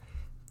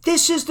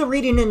This is the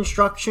Reading and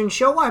Instruction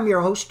Show. I'm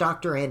your host,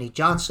 Dr. Annie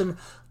Johnson.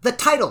 The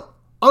title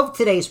of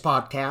today's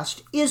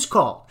podcast is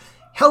called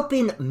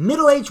Helping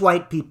Middle-Aged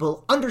White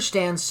People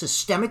Understand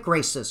Systemic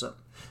Racism.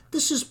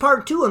 This is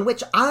part 2 in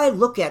which I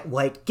look at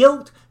white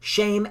guilt,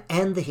 shame,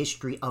 and the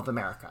history of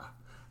America.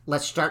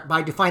 Let's start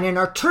by defining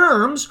our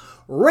terms.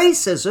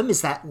 Racism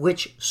is that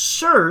which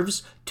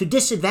serves to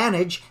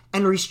disadvantage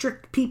and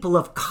restrict people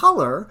of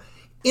color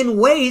in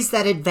ways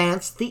that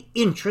advance the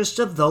interests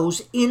of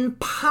those in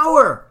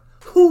power,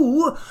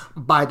 who,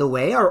 by the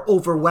way, are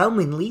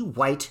overwhelmingly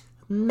white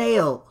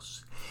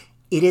males.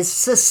 It is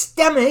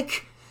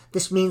systemic.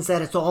 This means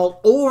that it's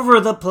all over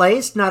the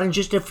place, not in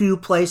just a few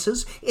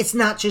places. It's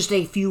not just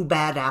a few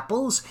bad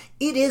apples.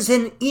 It is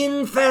an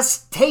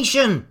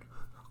infestation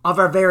of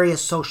our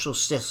various social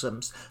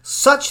systems,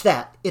 such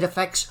that it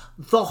affects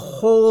the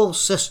whole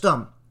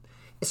system.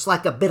 It's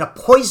like a bit of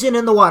poison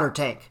in the water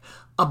tank.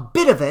 A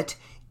bit of it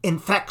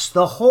infects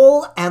the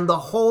whole, and the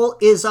whole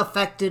is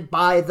affected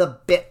by the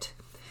bit.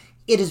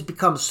 It has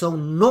become so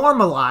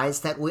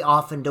normalized that we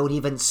often don't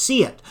even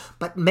see it.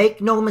 But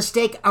make no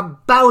mistake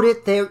about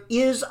it, there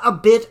is a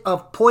bit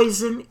of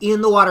poison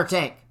in the water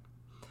tank.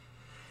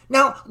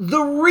 Now,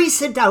 the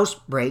recent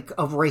outbreak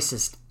of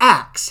racist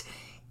acts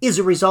is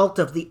a result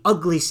of the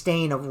ugly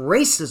stain of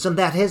racism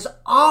that has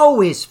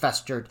always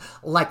festered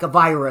like a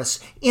virus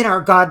in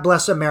our God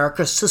Bless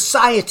America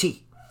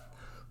society.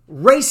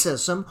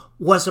 Racism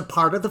was a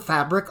part of the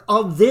fabric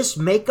of this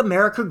Make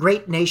America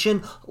Great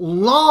nation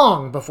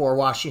long before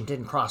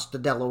Washington crossed the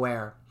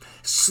Delaware.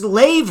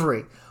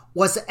 Slavery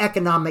was the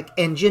economic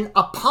engine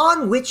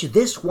upon which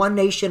this one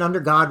nation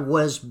under God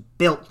was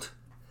built.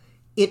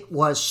 It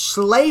was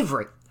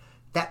slavery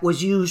that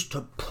was used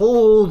to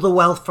pull the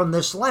wealth from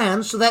this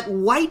land so that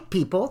white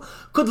people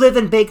could live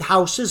in big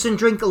houses and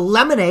drink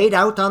lemonade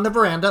out on the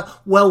veranda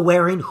while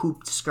wearing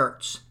hooped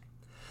skirts.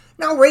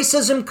 Now,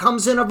 racism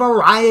comes in a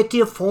variety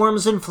of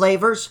forms and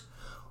flavors.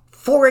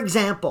 For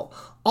example,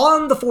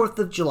 on the 4th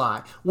of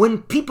July,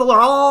 when people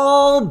are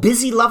all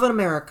busy loving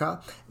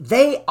America,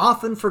 they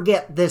often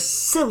forget this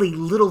silly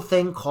little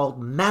thing called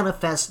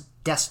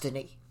manifest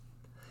destiny.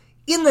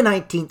 In the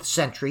 19th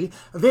century,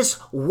 this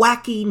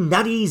wacky,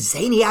 nutty,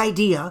 zany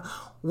idea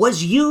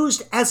was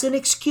used as an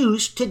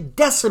excuse to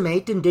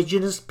decimate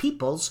indigenous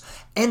peoples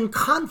and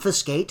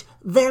confiscate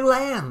their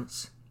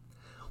lands.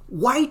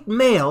 White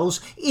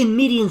males, in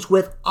meetings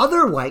with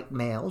other white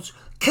males,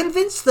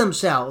 convinced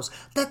themselves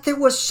that there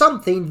was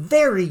something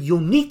very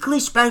uniquely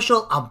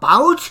special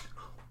about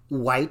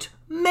white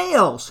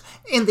males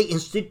and the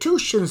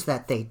institutions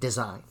that they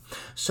designed.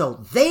 So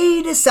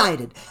they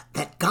decided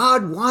that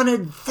God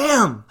wanted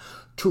them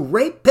to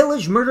rape,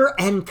 pillage, murder,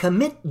 and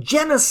commit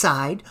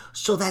genocide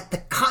so that the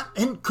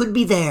continent could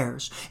be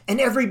theirs,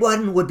 and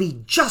everyone would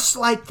be just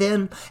like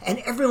them, and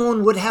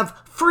everyone would have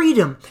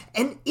freedom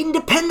and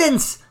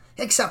independence,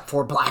 except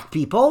for black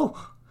people,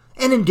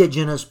 and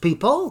indigenous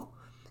people,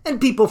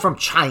 and people from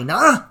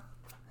China,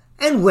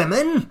 and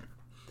women,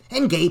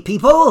 and gay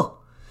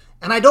people,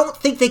 and I don't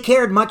think they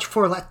cared much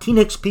for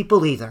Latinx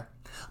people either.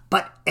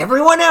 But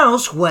everyone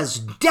else was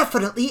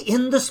definitely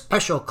in the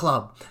special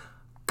club.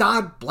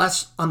 God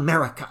Bless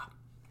America.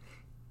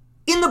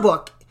 In the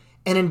book,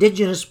 An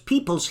Indigenous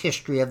People's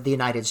History of the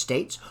United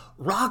States,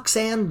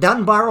 Roxanne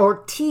Dunbar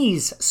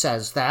Ortiz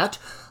says that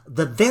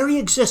the very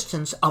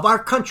existence of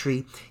our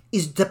country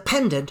is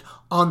dependent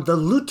on the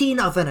looting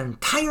of an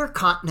entire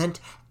continent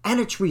and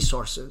its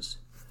resources.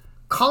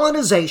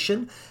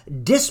 Colonization,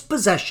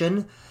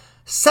 dispossession,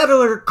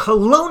 settler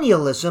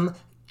colonialism,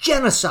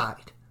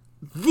 genocide.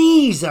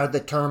 These are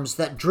the terms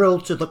that drill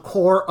to the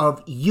core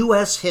of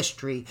U.S.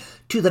 history,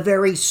 to the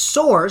very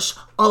source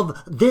of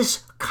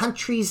this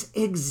country's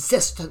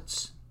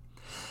existence.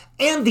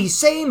 And the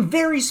same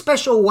very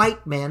special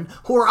white men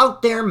who are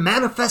out there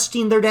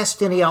manifesting their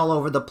destiny all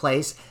over the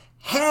place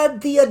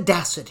had the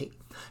audacity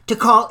to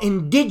call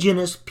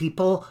indigenous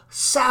people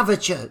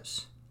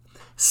savages.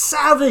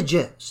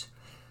 Savages.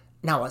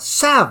 Now, a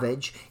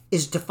savage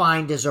is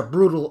defined as a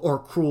brutal or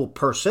cruel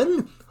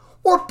person,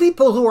 or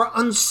people who are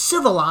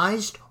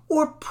uncivilized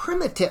or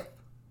primitive.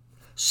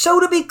 So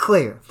to be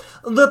clear,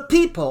 the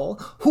people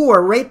who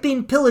are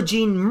raping,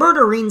 pillaging,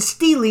 murdering,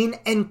 stealing,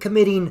 and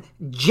committing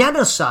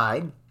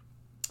genocide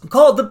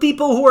called the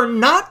people who are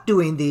not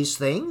doing these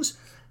things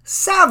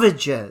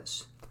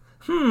savages.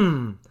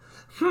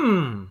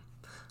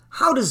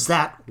 How does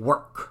that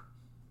work?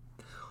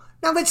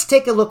 Now let's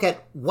take a look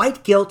at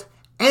white guilt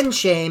and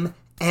shame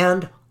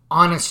and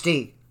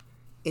honesty.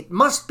 It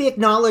must be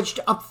acknowledged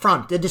up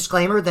front, a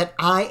disclaimer that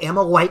I am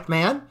a white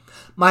man.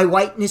 My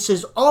whiteness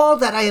is all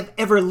that I have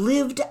ever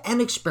lived and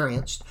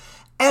experienced.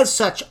 As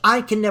such,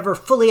 I can never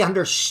fully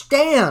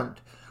understand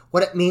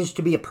what it means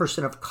to be a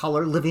person of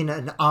color living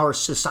in our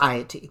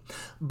society.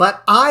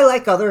 But I,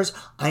 like others,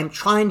 I am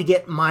trying to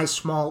get my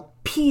small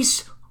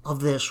piece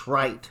of this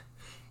right.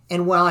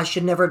 And while I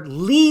should never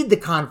lead the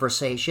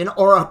conversation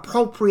or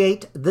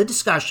appropriate the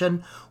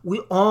discussion, we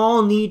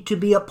all need to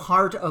be a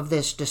part of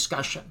this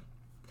discussion.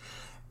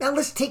 Now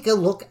let's take a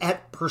look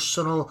at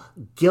personal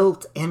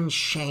guilt and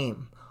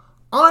shame.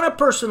 On a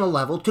personal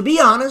level, to be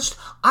honest,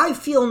 I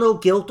feel no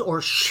guilt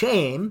or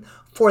shame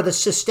for the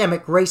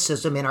systemic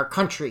racism in our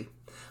country.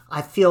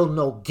 I feel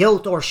no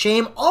guilt or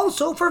shame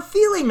also for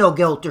feeling no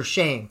guilt or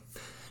shame.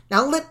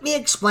 Now let me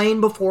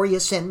explain before you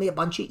send me a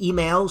bunch of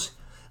emails.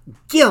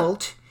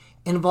 Guilt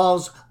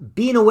involves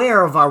being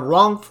aware of our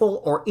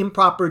wrongful or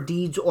improper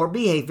deeds or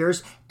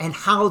behaviors and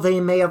how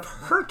they may have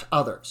hurt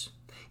others.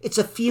 It's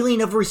a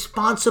feeling of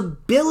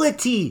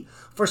responsibility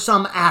for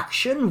some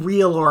action,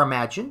 real or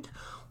imagined,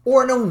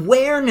 or an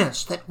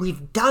awareness that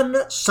we've done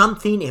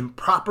something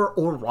improper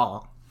or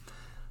wrong.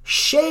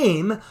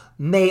 Shame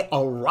may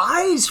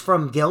arise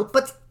from guilt,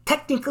 but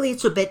technically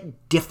it's a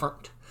bit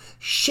different.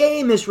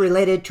 Shame is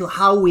related to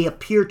how we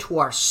appear to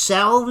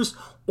ourselves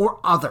or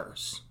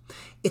others.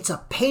 It's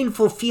a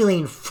painful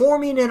feeling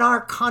forming in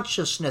our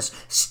consciousness,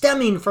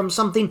 stemming from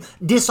something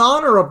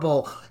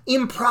dishonorable,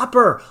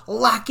 improper,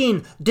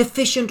 lacking,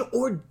 deficient,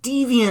 or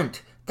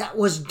deviant that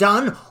was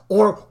done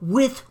or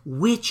with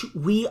which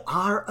we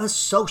are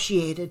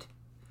associated.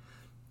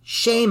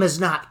 Shame is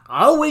not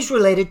always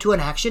related to an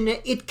action.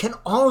 It can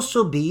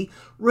also be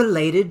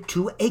related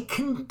to a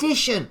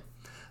condition,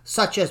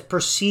 such as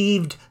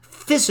perceived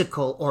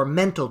physical or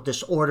mental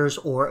disorders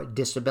or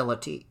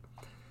disability.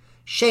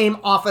 Shame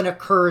often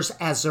occurs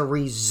as a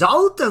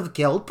result of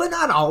guilt, but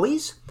not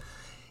always.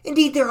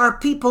 Indeed, there are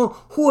people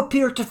who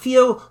appear to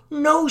feel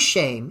no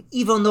shame,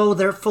 even though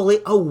they're fully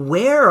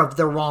aware of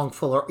their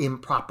wrongful or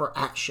improper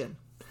action.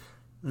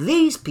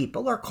 These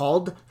people are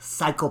called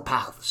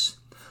psychopaths.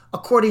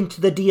 According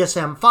to the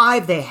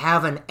DSM-5, they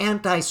have an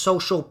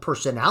antisocial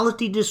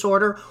personality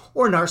disorder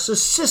or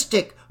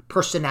narcissistic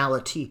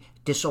personality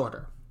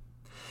disorder.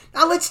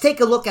 Now let's take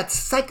a look at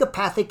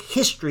psychopathic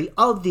history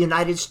of the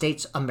United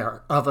States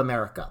of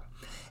America.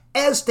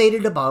 As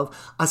stated above,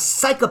 a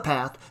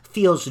psychopath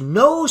feels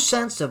no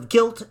sense of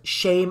guilt,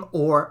 shame,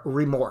 or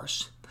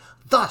remorse.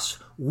 Thus,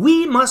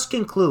 we must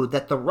conclude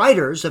that the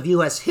writers of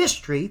U.S.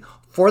 history,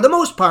 for the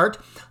most part,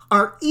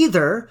 are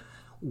either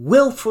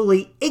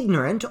willfully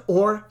ignorant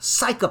or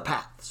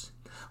psychopaths.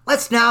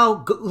 Let's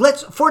go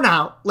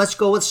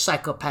with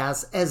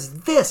psychopaths,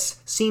 as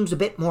this seems a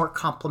bit more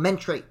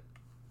complimentary.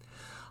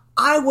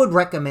 I would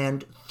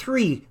recommend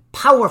 3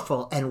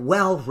 powerful and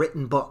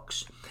well-written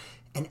books.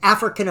 An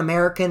African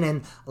American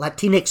and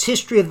Latinx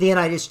History of the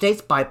United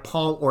States by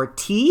Paul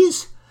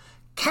Ortiz,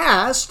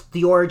 Caste,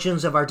 The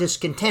Origins of Our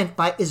Discontent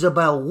by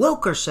Isabel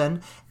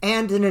Wilkerson,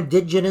 and An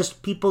Indigenous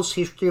Peoples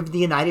History of the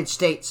United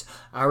States.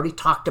 I already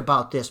talked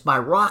about this, by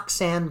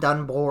Roxanne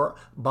Dunbar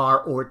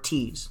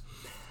Ortiz.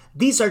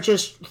 These are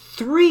just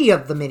 3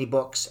 of the many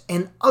books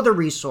and other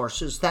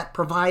resources that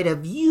provide a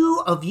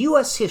view of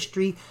U.S.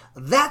 history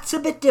that's a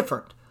bit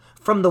different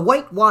from the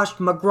whitewashed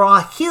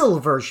McGraw-Hill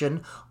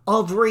version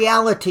of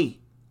reality.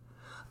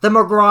 The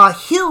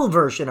McGraw-Hill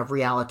version of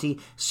reality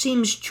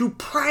seems to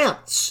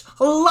prance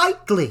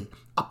lightly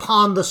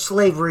upon the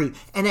slavery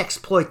and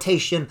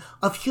exploitation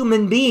of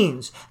human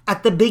beings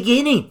at the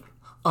beginning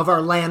of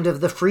our land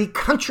of the free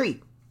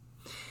country.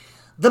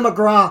 The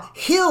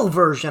McGraw-Hill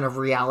version of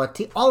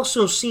reality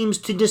also seems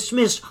to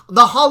dismiss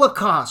the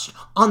Holocaust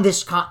on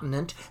this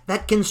continent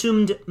that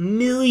consumed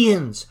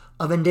millions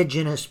of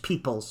indigenous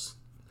peoples.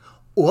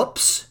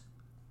 Oops.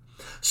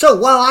 So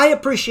while I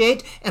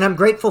appreciate and I'm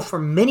grateful for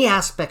many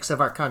aspects of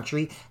our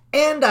country,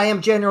 and I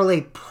am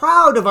generally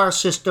proud of our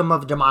system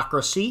of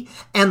democracy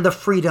and the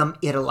freedom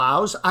it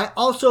allows, I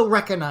also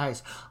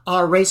recognize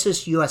our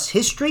racist U.S.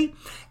 history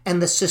and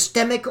the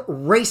systemic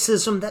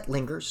racism that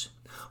lingers.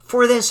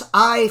 For this,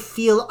 I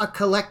feel a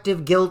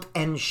collective guilt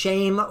and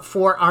shame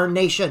for our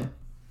nation.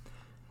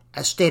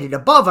 As stated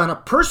above, on a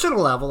personal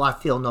level, I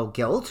feel no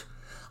guilt.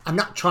 I'm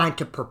not trying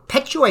to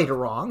perpetuate a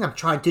wrong. I'm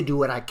trying to do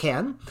what I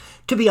can.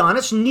 To be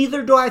honest,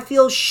 neither do I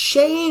feel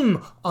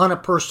shame on a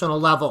personal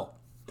level.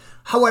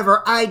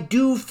 However, I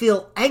do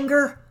feel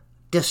anger,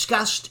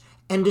 disgust,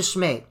 and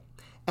dismay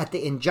at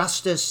the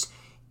injustice,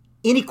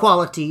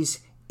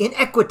 inequalities,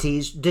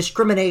 inequities,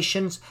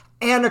 discriminations,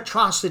 and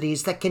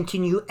atrocities that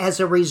continue as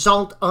a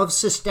result of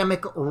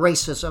systemic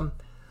racism.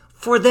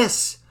 For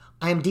this,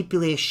 I am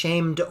deeply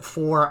ashamed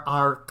for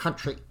our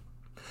country.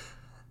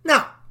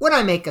 Now, when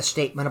I make a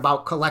statement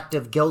about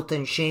collective guilt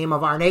and shame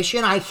of our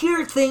nation, I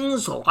hear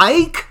things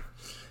like,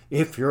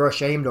 if you're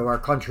ashamed of our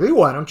country,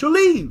 why don't you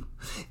leave?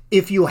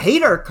 If you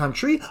hate our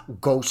country,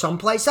 go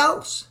someplace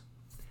else.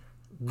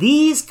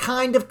 These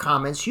kind of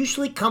comments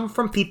usually come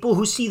from people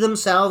who see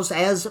themselves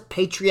as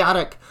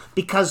patriotic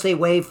because they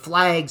wave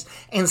flags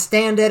and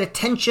stand at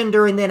attention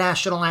during the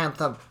national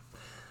anthem.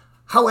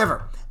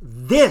 However,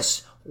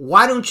 this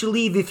 "why don't you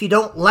leave if you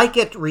don't like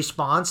it"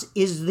 response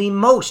is the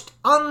most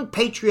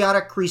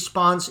unpatriotic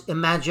response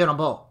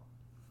imaginable.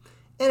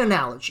 An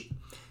analogy.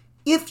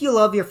 If you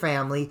love your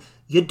family,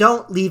 you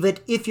don't leave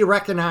it if you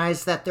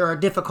recognize that there are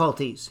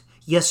difficulties.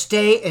 You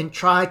stay and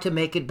try to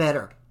make it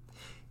better.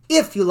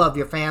 If you love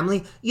your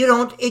family, you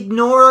don't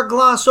ignore or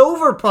gloss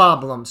over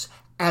problems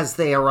as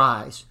they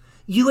arise.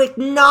 You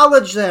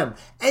acknowledge them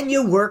and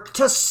you work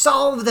to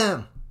solve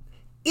them.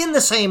 In the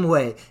same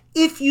way,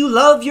 if you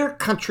love your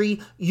country,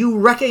 you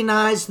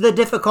recognize the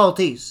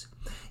difficulties.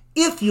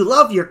 If you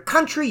love your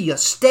country, you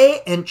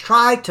stay and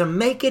try to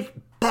make it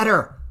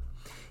better.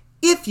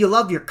 If you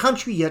love your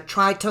country, you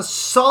try to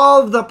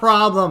solve the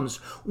problems,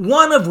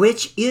 one of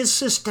which is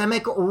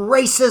systemic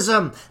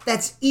racism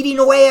that's eating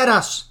away at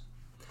us.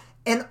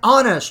 An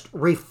honest,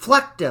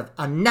 reflective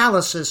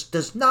analysis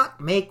does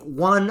not make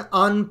one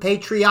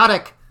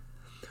unpatriotic.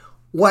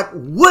 What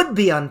would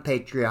be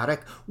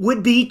unpatriotic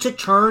would be to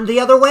turn the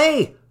other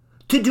way,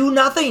 to do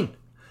nothing,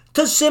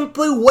 to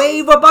simply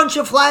wave a bunch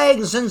of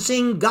flags and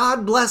sing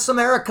 "God Bless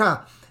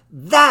America."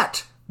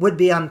 That would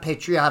be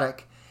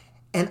unpatriotic.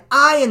 And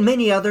I and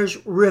many others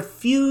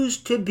refuse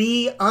to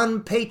be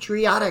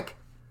unpatriotic.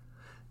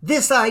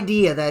 This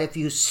idea that if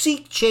you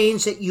seek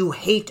change that you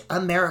hate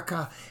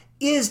America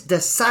is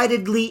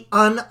decidedly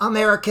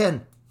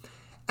un-American.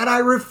 And I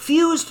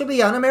refuse to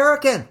be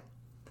un-American.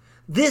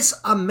 This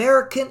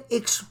American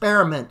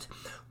experiment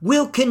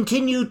will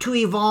continue to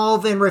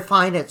evolve and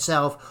refine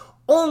itself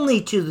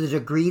only to the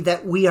degree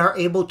that we are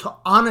able to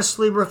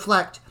honestly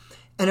reflect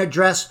and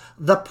address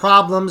the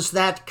problems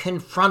that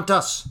confront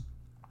us.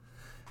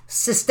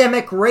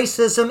 Systemic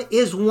racism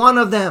is one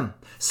of them.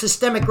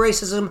 Systemic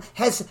racism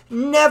has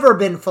never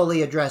been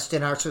fully addressed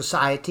in our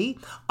society,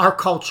 our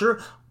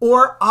culture,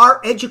 or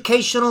our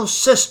educational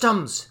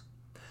systems.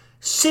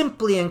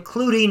 Simply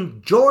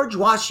including George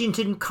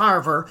Washington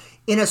Carver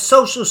in a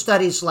social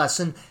studies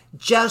lesson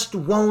just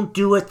won't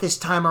do it this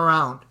time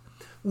around.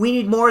 We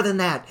need more than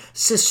that.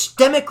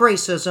 Systemic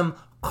racism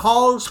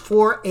calls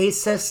for a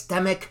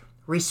systemic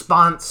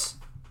response.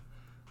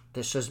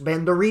 This has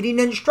been the Reading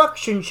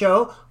Instruction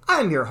Show.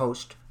 I'm your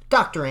host,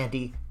 Dr.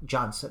 Andy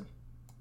Johnson.